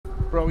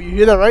Bro, you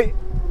hear that, right?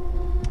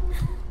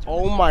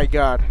 Oh my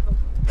god.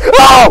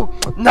 Oh!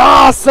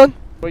 Nah, son!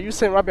 Bro, you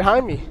sitting right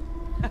behind me.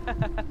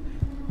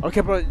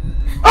 Okay, bro.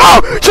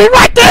 Oh! She's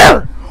right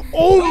there!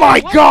 Oh my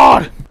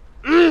god!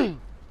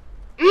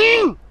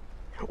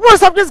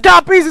 What's up, this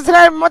Gotbeezz, and today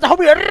I'm about to help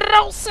you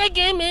ROZAYY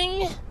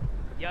Gaming!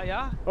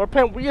 Yeah? Or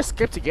pen, we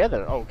escaped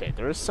together. Oh, okay,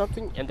 there is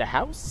something in the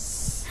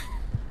house.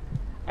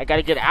 I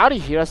gotta get out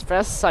of here as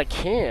fast as I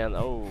can.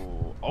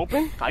 Oh,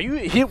 open? Are you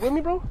here with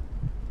me, bro?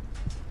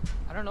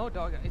 I don't know,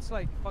 dog. It's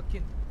like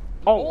fucking...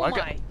 Oh, I my...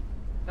 got...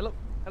 Hello?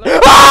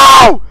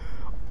 Oh!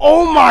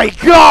 Oh my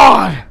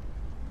god!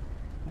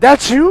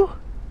 That's you?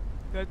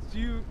 That's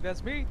you.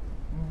 That's me.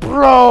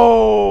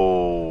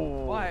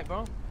 Bro! Why,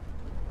 bro?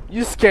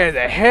 You scared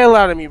the hell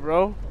out of me,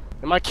 bro.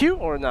 Am I cute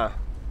or not?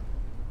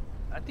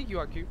 I think you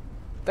are cute.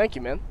 Thank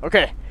you, man.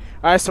 Okay.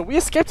 Alright, so we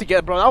escaped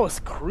together, bro. That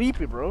was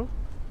creepy, bro.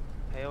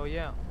 Hell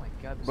yeah. Oh my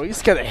god. Bro, you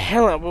scared the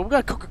hell out of me. We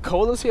got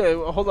Coca-Colas here.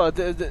 Hold on.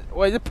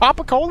 Wait, is it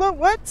Papa-Cola?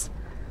 What?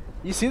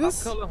 You see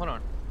this? Hold on.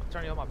 I'm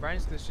turning on my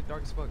brightness. This shit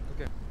dark as fuck.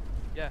 Okay.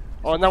 Yeah.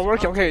 Oh, not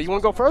working. Okay, you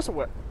want to go first or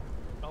what?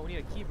 Oh, we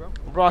need a key, bro.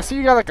 Bro, I see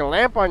you got like a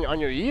lamp on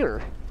your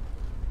ear.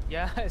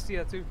 Yeah, I see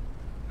that too.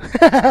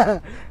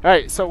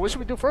 Alright, so what should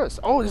we do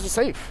first? Oh, this is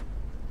safe.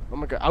 Oh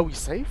my god. Are we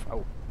safe?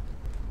 Oh.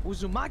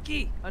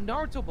 Uzumaki! A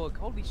Naruto book.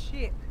 Holy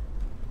shit.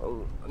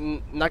 Oh,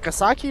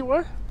 Nagasaki,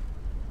 what?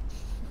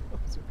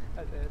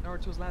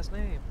 Naruto's last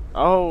name.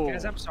 Oh.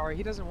 Guys, I'm sorry.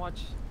 He doesn't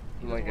watch...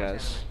 Oh my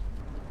gosh.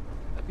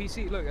 A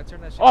PC. Look, I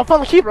turned that shit. Oh, I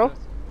found the key, bro.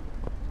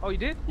 Oh, you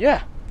did?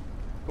 Yeah.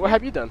 What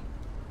have you done?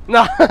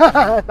 Nah,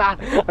 nah,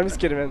 I'm just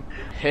kidding, man.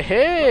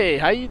 Hey,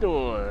 how you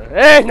doing?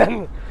 Hey,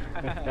 no.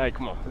 Alright,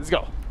 come on, let's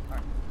go.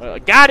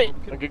 Got it.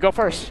 Okay, go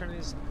first.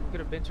 Could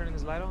have been turning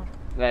this light on.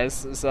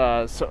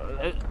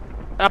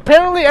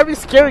 Apparently, every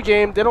scary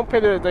game they don't pay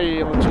the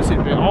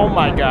electricity bill. Oh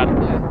my god.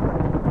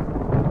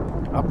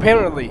 Yeah.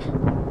 Apparently.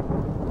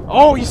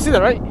 Oh, you see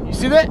that, right? You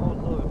see that? Oh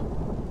Lord.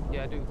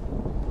 Yeah, I do.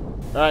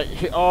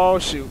 Alright. Oh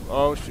shoot.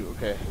 Oh shoot.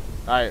 Okay.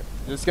 Alright.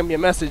 There's gonna be a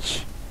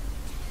message.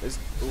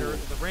 The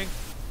ring.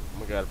 Oh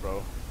my god,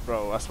 bro.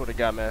 Bro, I swear to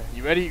God, man.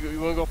 You ready? You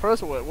wanna go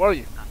first or what? What are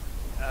you?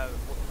 What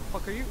the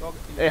fuck are you? Oh,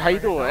 hey, how you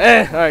doing?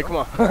 Hey, alright, come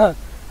on. Alright,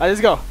 let's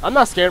go. I'm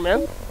not scared,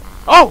 man.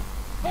 Oh!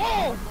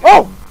 Oh!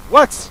 Oh!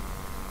 What?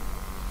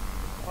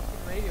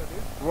 Fucking radio,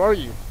 dude. Where are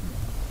you?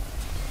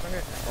 Right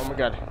here. Oh my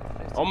god.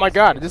 Oh my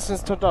god, this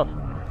is turned off.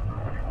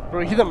 Bro,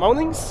 you hear the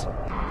moanings?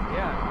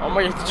 Yeah. Oh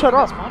my god, shut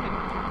off.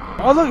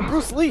 Oh look,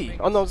 Bruce Lee.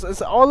 Oh no, it's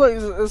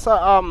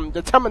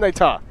the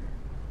Terminator.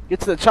 Get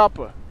to the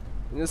chopper.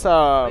 And it's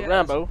yeah,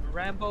 Rambo.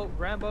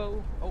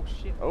 Rambo. Oh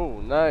shit. Oh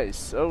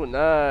nice. Oh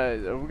nice.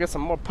 We got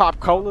some more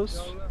pop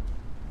colas.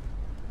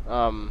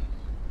 I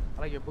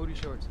like your booty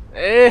shorts.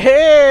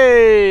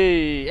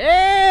 Hey!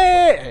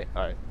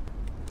 Alright.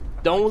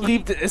 Don't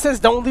leave it says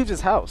don't leave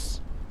this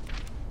house.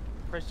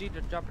 Press G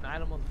to drop an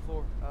item on the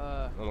floor.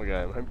 Oh my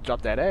god, let me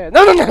drop that ass.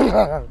 No.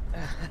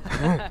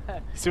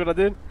 See what I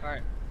did?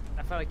 Alright.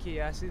 I found a key.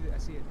 Yeah, I see it.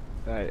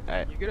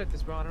 Alright. You're good at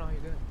this, bro. I don't know how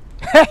you're doing.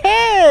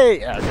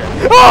 Hey!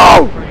 Okay.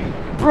 Oh!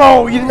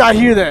 Bro, you did not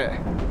hear that.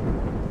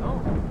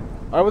 No.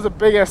 It was a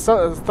big ass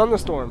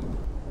thunderstorm.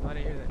 No, I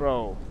didn't hear that.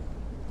 Bro,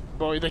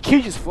 the key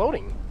is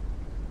floating.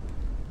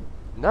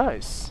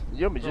 Nice.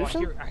 You a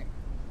magician?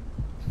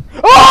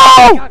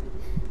 Oh! God.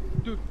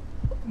 Dude.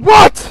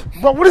 What?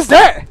 Bro, what is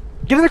that?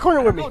 Get in the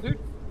corner with me. Dude.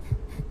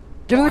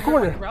 Get in the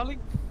corner.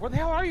 Where the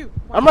hell are you?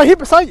 I'm right here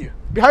beside you.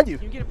 Behind you.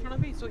 Can you get in front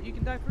of me so you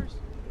can die first?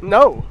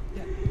 No.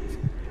 Yeah.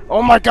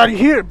 Oh my god, you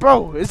hear it,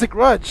 bro. It's a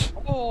grudge.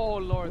 Oh,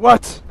 Lord.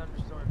 What?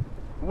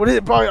 What is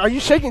it, bro? Are you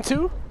shaking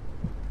too?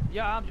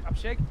 Yeah, I'm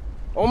shaking.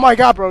 Oh my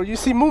god, bro. You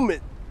see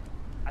movement.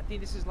 I think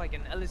this is like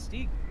an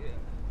LSD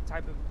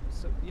type of,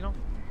 you know?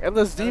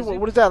 LSD?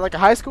 What is that, like a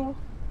high school?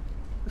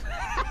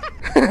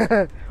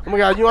 Oh my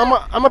god, I'm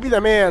gonna be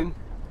that man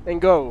and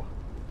go.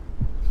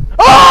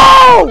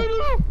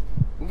 Oh!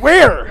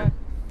 Where?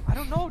 I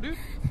don't know, dude.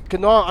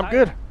 No, I'm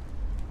good.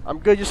 I'm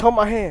good. Just hold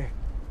my hand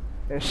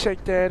and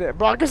shake that.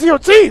 Bro, I can see your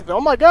teeth. Oh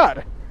my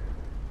god.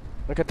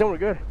 Okay, I think we're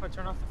good. If I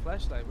turn off the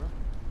flashlight, bro.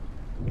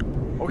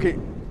 Okay.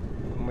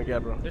 Oh my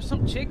god, bro. There's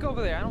some chick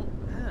over there. I don't.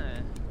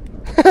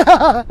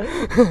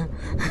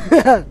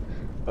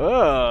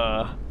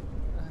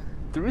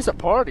 There is a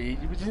party.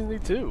 You just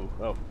need two.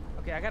 Oh.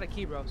 Okay, I got a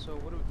key, bro. So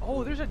what do we...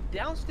 Oh, there's a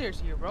downstairs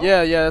here, bro.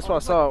 Yeah, that's what I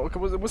saw. Okay,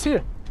 what's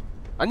here?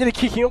 I need a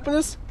key. Can you open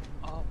this?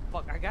 Oh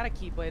fuck, I got a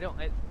key, but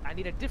I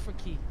need a different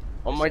key.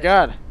 Oh my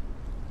god.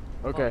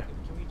 Okay.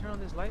 Can we turn on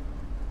this light?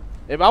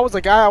 If I was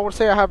a guy, I would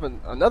say I have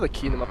another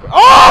key in my.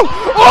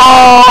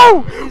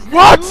 Oh!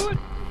 What? Good?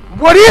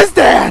 What is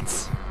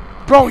that?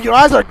 Bro, your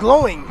eyes are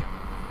glowing.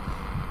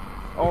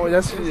 Oh,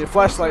 that's your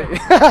flashlight.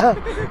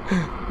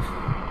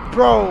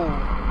 Bro.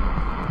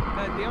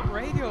 That damn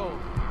radio.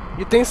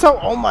 You think so?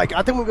 Oh my god!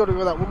 I think we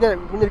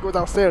need to go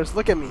downstairs.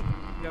 Look at me.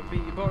 Yeah,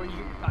 bro,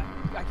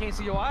 I can't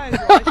see your eyes.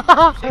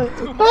 You're shaking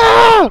too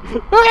much.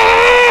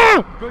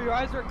 Bro, your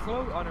eyes are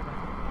closed. Oh, never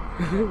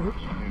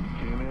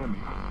mind.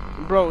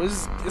 Bro,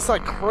 it's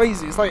like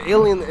crazy. It's like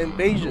alien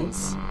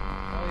invasions.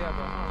 Oh yeah,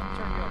 bro.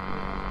 Turn me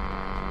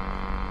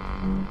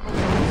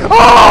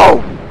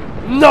Oh!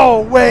 No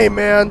way,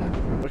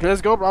 man. Okay,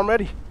 let's go, bro. I'm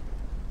ready.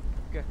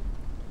 Okay.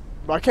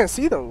 But I can't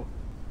see though.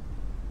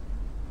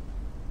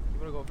 You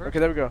wanna go first? Okay,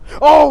 there we go.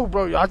 Oh,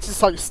 bro, I just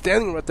saw you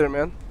standing right there,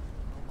 man.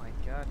 Oh my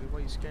god, dude, why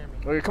are you scaring me?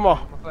 Okay, come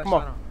on, come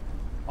on.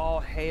 Oh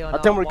hell no.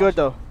 I think we're good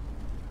though.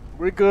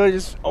 We're good.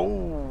 Just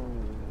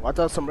I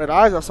thought some red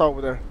eyes I saw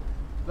over there.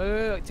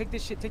 Look, take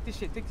this shit right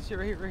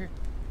here, right here.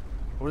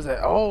 What is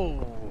that?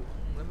 Oh.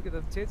 Let me get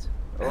the tits.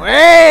 Oh,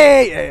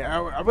 hey!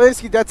 I really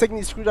see that taking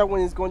these screws out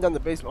when he's going down the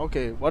basement.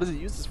 Okay, what does he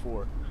use this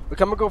for? Look,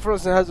 I'm gonna go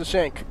first and has a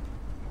shank.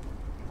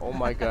 Oh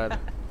my god.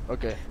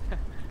 Okay.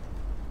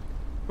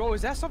 Bro,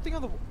 is that something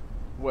on the?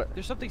 What?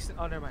 There's something.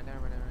 Oh, never mind.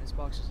 It's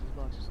boxes.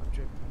 I'm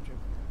tripping.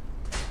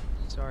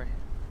 Sorry.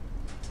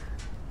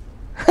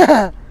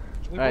 Can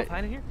we both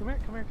hide in here? Come here.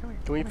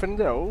 Can we fit in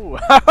there? Oh!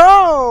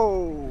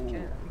 Oh! I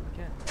think we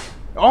can.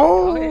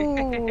 Oh!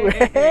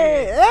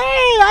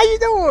 Hey! How you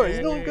doing?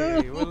 You doing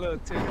good? What little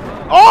tip?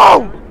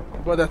 Oh!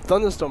 Bro, that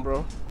thunderstorm,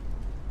 bro.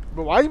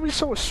 Bro, why are we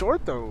so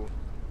short though?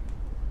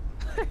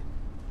 I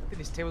think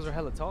these tables are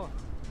hella tall.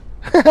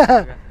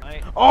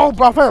 Oh,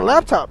 bro, I found a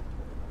laptop.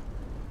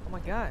 Oh my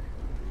god.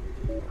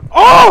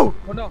 Oh!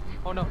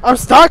 Oh no. I'm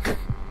stuck.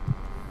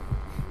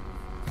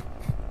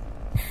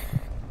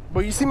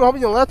 Bro, you see me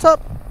holding your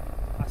laptop?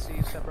 I see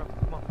you, bro.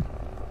 Come on.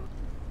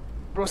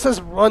 Bro, it says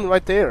run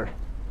right there.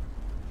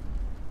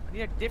 I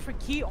need a different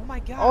key. Oh my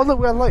god. Oh, look,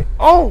 we got light.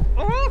 Oh!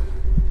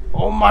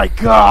 Oh my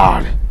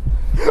god.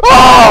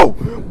 Oh!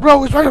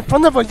 Bro, it's right in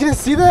front of us. You didn't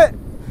see that?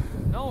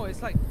 No,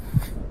 it's like.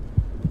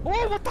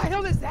 Oh, what the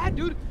hell is that,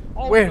 dude?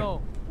 Oh Where?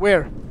 no.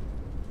 Where?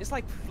 It's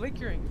like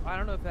flickering. I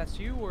don't know if that's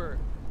you or.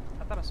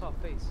 I thought I saw a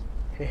face.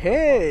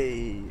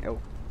 Hey. Oh.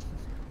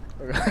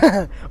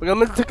 Okay, I'm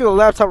gonna take the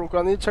laptop real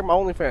quick. I need to check my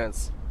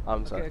OnlyFans.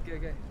 I'm sorry.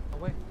 Okay. Oh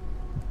wait.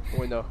 Oh,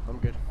 wait, no, I'm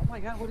good. Oh my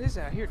god, what is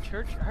that? I heard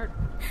church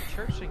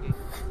singing.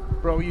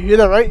 Bro, you hear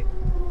that, right?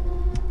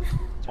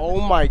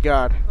 Oh my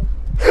god.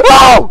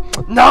 Oh!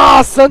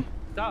 Nah, son!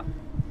 Stop.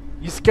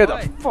 You scared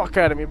What? the fuck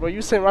out of me, bro.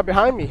 You sitting right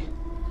behind me.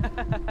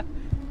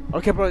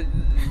 Okay, bro.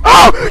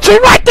 Oh! She's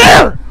right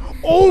there!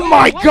 Oh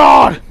my What?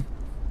 god!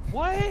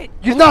 What?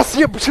 You did not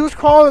see it, but she was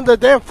crawling on the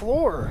damn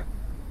floor.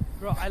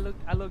 Bro, I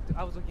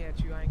was looking at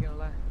you, I ain't gonna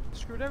lie.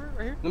 Screwdriver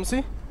right here? Let me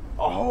see.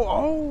 Oh.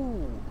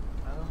 Oh.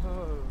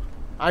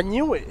 I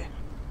knew it.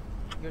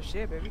 Your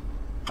shit, baby.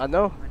 I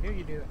know. I knew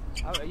you knew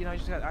that. You know,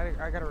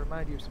 I gotta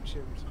remind you of some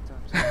shit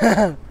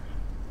sometimes.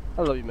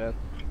 I love you, man.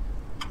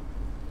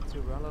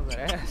 Dude, bro, I love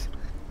that ass.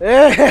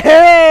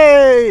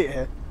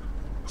 Hey!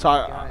 So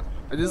I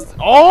just.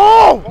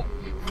 Oh!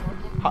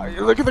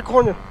 Look at the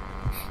corner.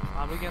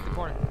 I'm looking at the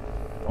corner.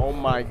 Oh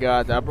my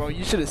god, bro,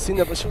 you should have seen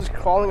that, but she was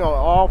crawling on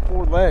all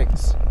four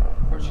legs.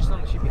 Bro, she's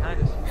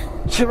behind us.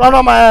 She ran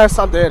on my ass,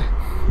 I'm dead.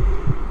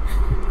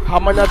 How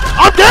am I not?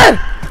 I'm dead!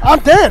 I'm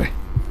dead!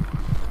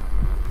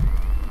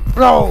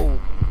 Bro!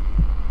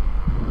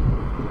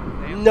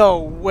 Damn. No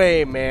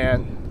way,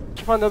 man. Did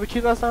you find another key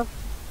last time?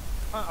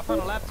 I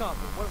found a laptop.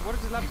 What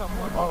is this laptop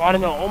for? Oh, I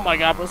don't know. Oh my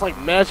god, bro, it's like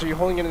magic. You're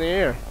holding it in the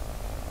air.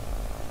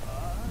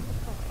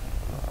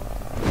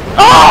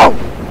 Oh!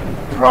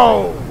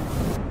 Bro!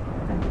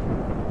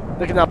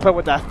 They cannot play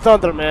with that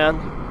thunder, man.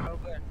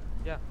 Okay.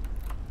 Yeah.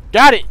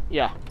 Got it!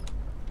 Yeah.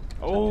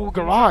 Oh,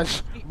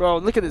 garage. Bro,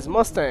 look at this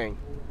Mustang.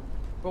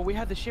 Bro, we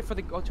had the shit for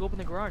the to open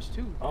the garage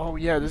too. Oh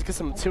yeah, let's get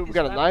some too. We This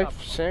got a laptop.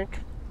 knife,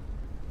 shank.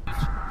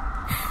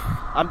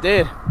 I'm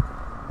dead.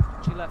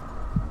 She left.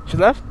 She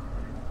left?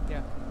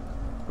 Yeah.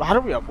 But how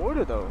do we avoid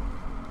her though?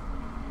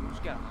 We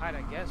just gotta hide,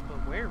 I guess, but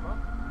where, bro?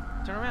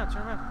 Turn around.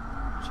 Oh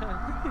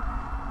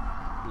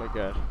my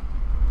god.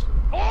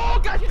 Oh,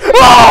 got you!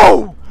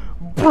 Oh!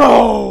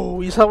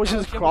 Bro! You saw when she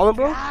was crawling,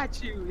 bro?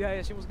 Got you! Yeah,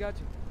 she almost got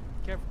you.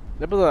 Careful.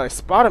 They look like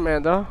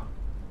Spider-Man, though.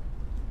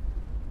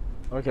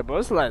 Okay, but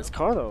it's a nice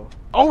car, though.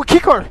 Oh, key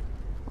card!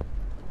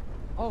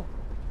 Oh.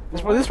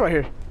 This right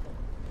here.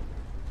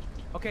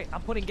 Okay,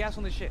 I'm putting gas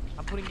on this shit.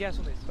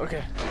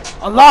 Okay.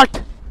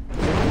 Unlocked!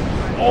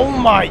 Oh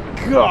my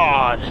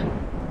god!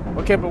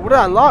 Okay, but what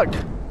I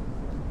unlocked?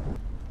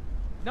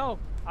 No,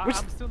 I'm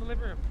still in the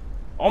living room.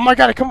 Oh my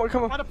god, come on.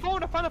 I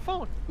found a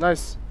phone.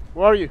 Nice.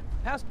 Where are you?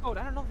 Passcode.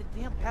 I don't know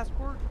the damn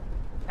password.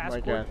 Oh my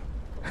god.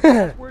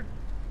 Password.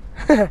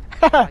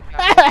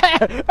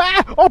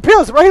 Oh,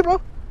 pills right here,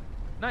 bro.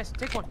 Nice.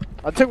 Take one.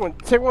 I'll take one.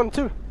 Take one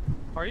too.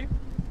 Are you?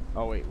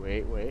 Oh wait.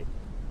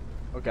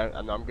 Okay,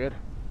 I know I'm good.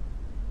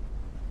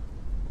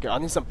 Okay, I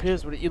need some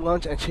pills. We'll eat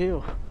lunch and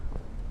chill.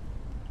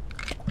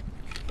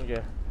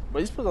 Okay, but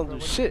these pills don't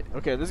do shit.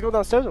 Okay, let's go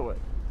downstairs or what?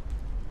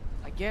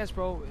 I guess,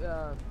 bro.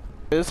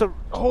 It's a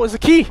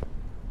key.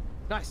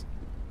 Nice.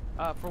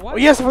 For what? Oh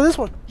yes, for this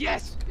one.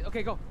 Yes.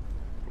 Okay, go.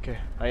 Okay,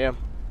 I am.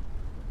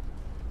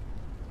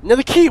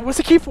 Another key. What's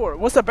the key for?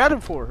 What's the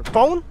battery for?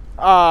 Phone?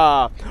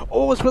 Oh,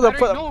 it's for the.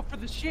 No, for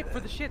the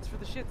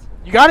shits.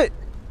 You got it.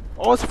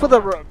 Oh, it's for the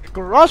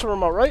garage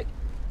remote, right?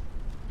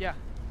 Yeah.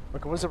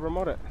 Okay, where's the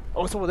remote at?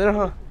 Oh, it's over there,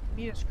 huh?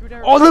 Need a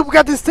screwdriver. Oh, look, we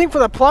got this thing for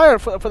the plier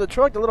for the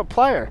truck, the little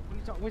plier.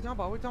 What are you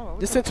talking about?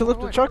 This thing to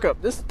lift the truck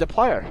up. This is the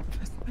plier.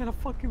 That's not a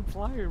fucking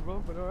plier,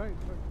 bro. But all right.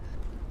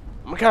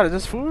 Oh my god, is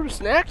this food,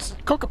 snacks,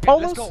 Okay,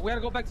 Coca-Colas? let's go. We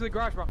gotta go back to the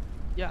garage, bro.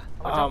 Yeah,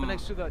 I'm jumping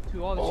next to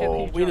all the shit.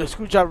 Oh, we need a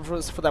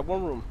screwdriver for that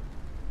one room.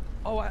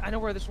 Oh, I know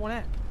where this one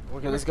at.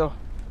 Okay, let's go.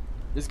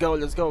 Let's go,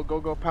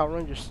 go, Power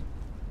Rangers.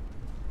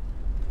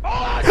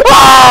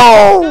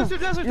 Oh!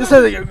 You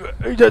said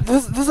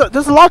this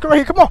is a locker right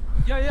here, come on!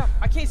 Yeah,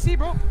 I can't see,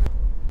 bro.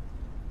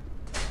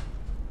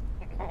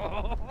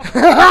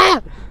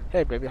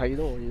 Hey, baby, how you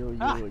doing?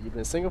 You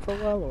been single for a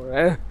while,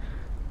 or?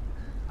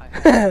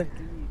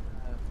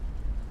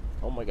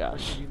 Oh my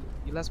gosh.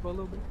 You let's go a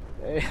little bit?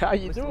 Hey, how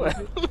you doing?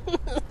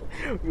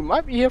 We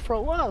might be here for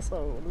a while,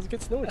 so let's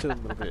get to know each other a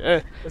little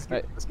bit.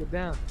 Let's get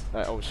down.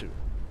 Alright, oh shoot.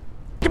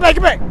 Get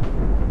back!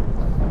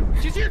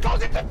 She's here,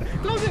 close it!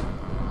 Close it!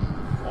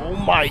 Oh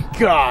my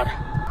god!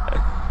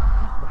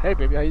 Hey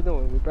baby, how you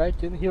doing? We're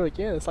back in here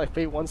again. It's like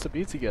fate wants to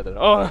be together.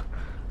 Oh!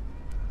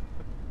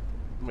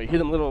 Wait, hit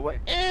them little like.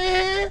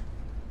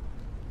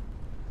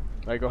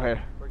 Alright, go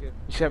ahead. We're good.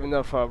 You should have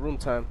enough room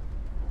time.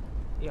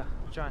 Yeah,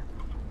 I'm trying.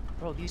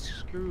 Bro, these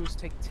screws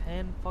take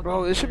 10 fucking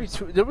Bro, there should be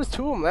two. There was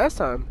 2 of them last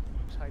time.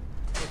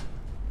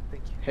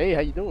 Thank you. Hey,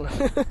 how you doing?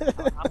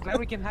 I'm glad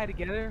we can hide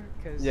together,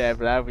 cause. Yeah,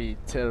 but that'd be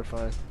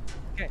terrifying.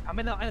 Okay, I'm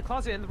in the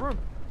closet in the room.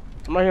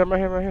 I'm right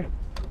here.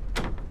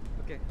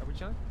 Okay, are we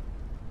chilling?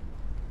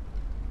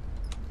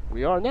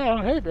 We are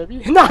now. Hey,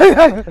 baby. No.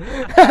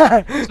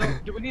 So,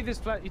 do we need this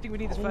flash? You think we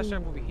need this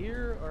flashlight over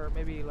here, or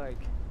maybe like?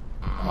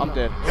 I'm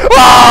dead.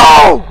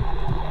 Oh!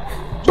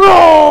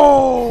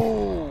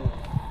 Bro!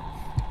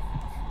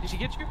 Did she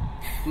get you?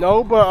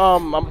 No, but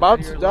I'm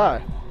about to You're die.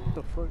 alive. What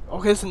the fuck?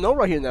 Okay, there's a note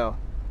right here now.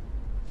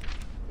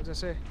 What does that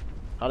say?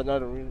 I don't know how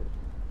to read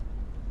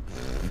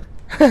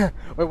it.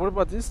 Wait, what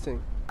about this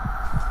thing?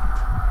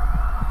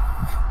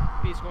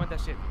 Please go in that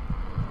shit.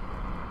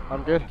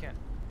 I'm good. You can't.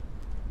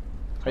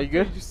 Are you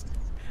good?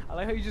 I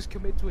like how you just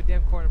commit to a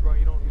damn corner, bro.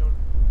 You don't do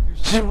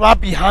shit. She's right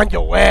behind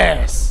your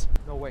ass.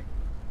 No way.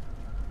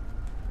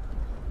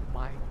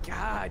 My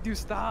God, dude,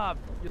 stop.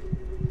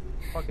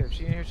 Fuck it,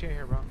 she ain't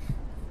here, bro.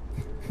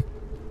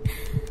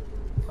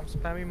 I'm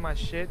spamming my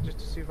shit just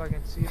to see if I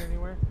can see it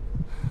anywhere.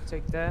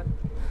 Take that.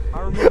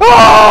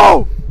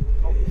 Oh!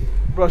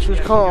 Bro, she was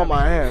calling on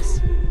my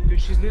ass.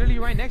 Dude, she's literally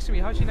right next to me.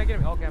 How is she not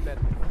getting me? Okay, I'm dead.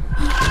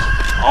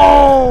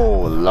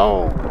 Oh,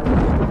 Lord.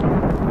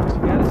 She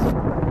got us?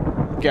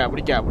 What do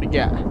you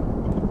got?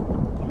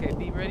 Okay,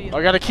 be ready.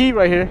 I got a key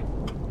right here.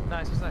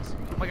 Nice.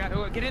 Oh my God,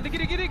 get in. You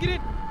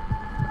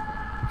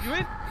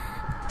in?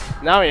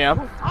 Now I am.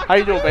 How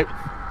you doing, babe? Okay.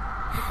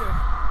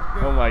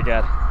 Oh my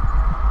God.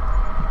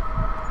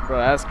 Bro,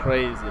 that's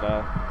crazy,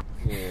 though.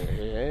 Yeah,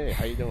 hey,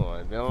 how you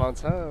doing? Been a long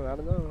time, I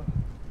don't know.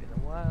 Been a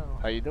while.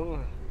 How you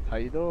doing?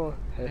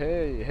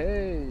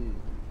 Hey.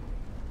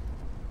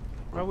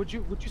 Bro, would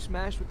you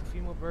smash with the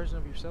female version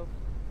of yourself?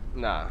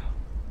 Nah.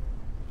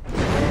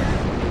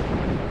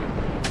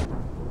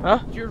 Huh?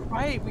 You're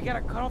right. We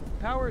gotta cut off the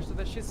power so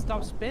that shit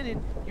stops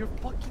spinning. You're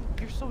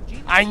so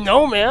genius. I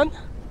know, man.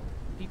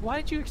 Why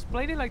didn't you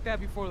explain it like that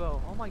before,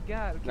 though? Oh my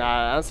God. Okay.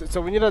 Nah, so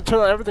we need to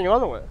turn everything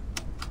on the way.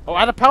 Oh,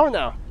 out of power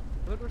now.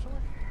 Liver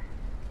somewhere?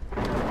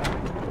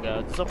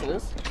 Yeah, just open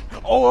this.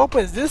 Oh, it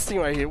opens this thing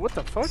right here. What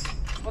the fuck?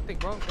 What thing,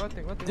 bro? What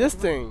thing? This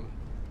thing.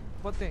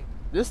 What thing?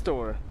 This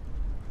door.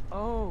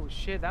 Oh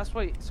shit, that's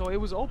why. So it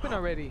was open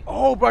already.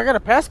 Oh, but I got a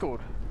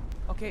passcode.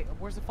 Okay,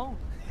 where's the phone?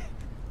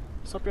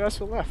 It's up your ass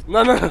to the left.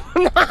 No.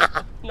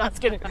 Not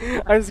kidding.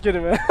 I'm just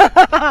kidding, man.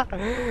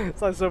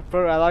 It's like so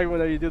perfect. I like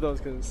when you do those,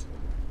 cause.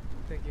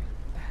 Thank you.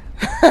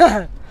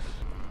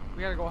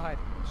 We gotta go hide,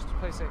 just to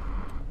play safe.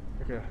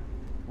 Okay.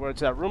 Where to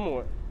that room or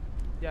what?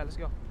 Yeah, let's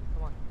go.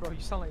 Come on, bro.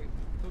 You sound like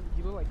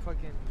you look like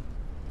fucking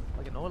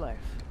like an O-Life.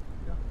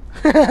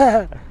 You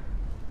know?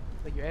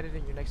 Like you're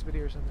editing your next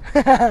video or something.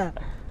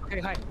 Okay,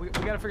 hi. We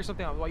gotta figure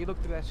something out while you look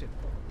through that shit.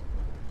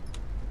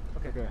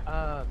 Okay.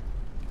 I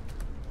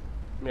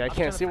mean, I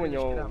can't see when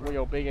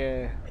you're big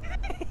ass.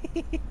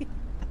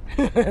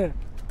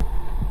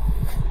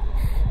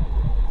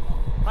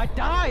 I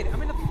died.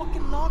 I'm in the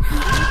fucking locker.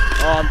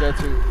 Oh, I'm dead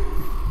too.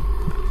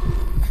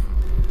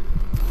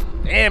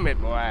 Damn it,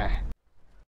 boy.